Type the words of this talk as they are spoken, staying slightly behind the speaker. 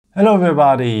Hello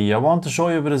everybody, I want to show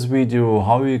you with this video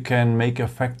how you can make a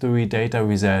factory data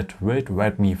reset with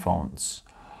Redmi phones.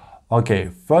 Okay,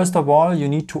 first of all you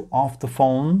need to off the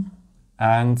phone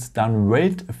and then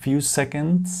wait a few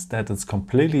seconds that it's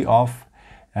completely off,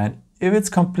 and if it's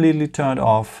completely turned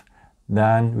off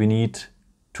then we need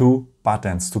two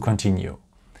buttons to continue.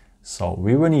 So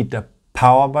we will need the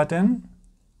power button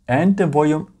and the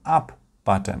volume up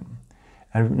button.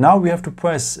 And now we have to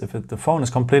press, if the phone is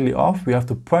completely off, we have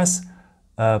to press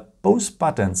both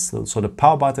buttons, so the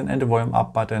power button and the volume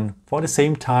up button for the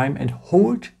same time, and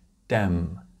hold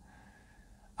them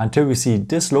until we see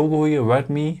this logo here,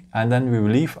 Redmi, and then we will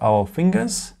leave our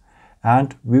fingers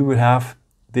and we will have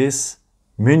this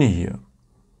menu here.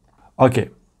 Okay,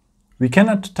 we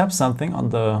cannot tap something on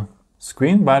the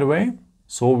screen, by the way,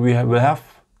 so we will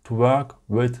have to work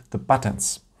with the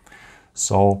buttons.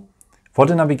 So for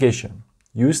the navigation,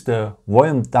 use the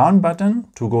volume down button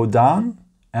to go down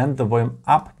and the volume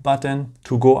up button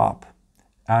to go up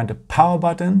and the power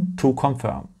button to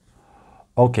confirm.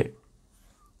 Okay,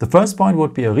 the first point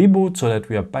would be a reboot so that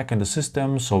we are back in the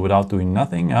system, so without doing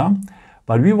nothing.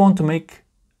 But we want to make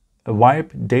a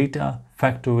wipe data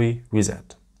factory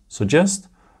reset. So just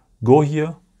go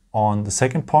here on the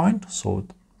second point, so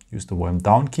use the volume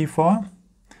down key for,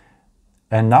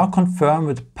 and now confirm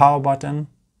with the power button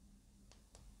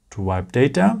to wipe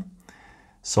data.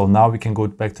 So now we can go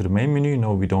back to the main menu.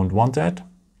 No, we don't want that.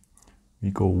 We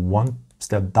go one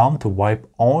step down to wipe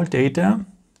all data.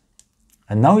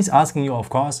 And now he's asking you, of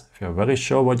course, if you're very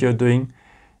sure what you're doing.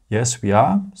 Yes, we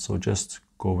are. So just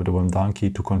go with the volume down key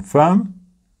to confirm.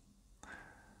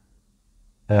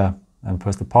 And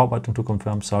press the power button to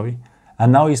confirm, sorry.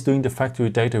 And now he's doing the factory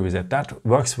data reset. That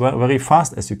works very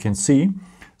fast, as you can see.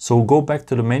 So go back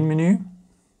to the main menu,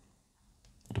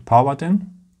 the power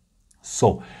button.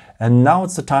 So, and now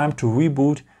it's the time to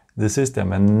reboot the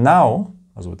system. And now,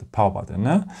 also with the power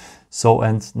button, so,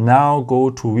 and now go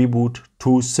to reboot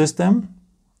to system.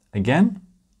 Again,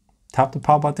 tap the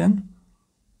power button.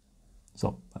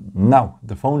 So now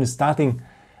the phone is starting,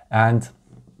 and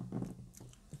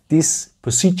this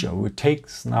procedure will take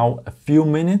now a few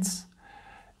minutes,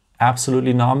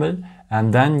 absolutely normal.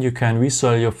 And then you can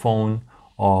resell your phone,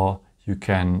 or you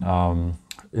can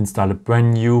install a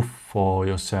brand new for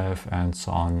yourself and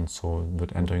so on. So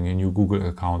with entering a new Google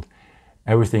account,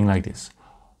 everything like this.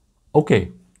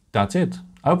 Okay, that's it.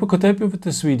 I hope I could help you with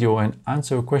this video and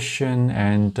answer a question.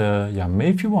 And yeah,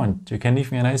 maybe if you want, you can leave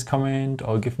me a nice comment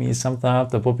or give me a thumbs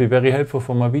up. That would be very helpful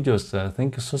for my videos.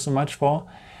 Thank you so much for.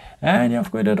 And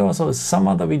you've created also some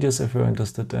other videos if you're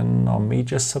interested in, or maybe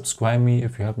just subscribe me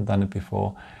if you haven't done it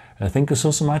before. Thank you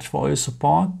so much for all your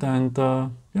support, and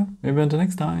yeah, maybe until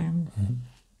next time.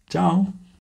 Ciao.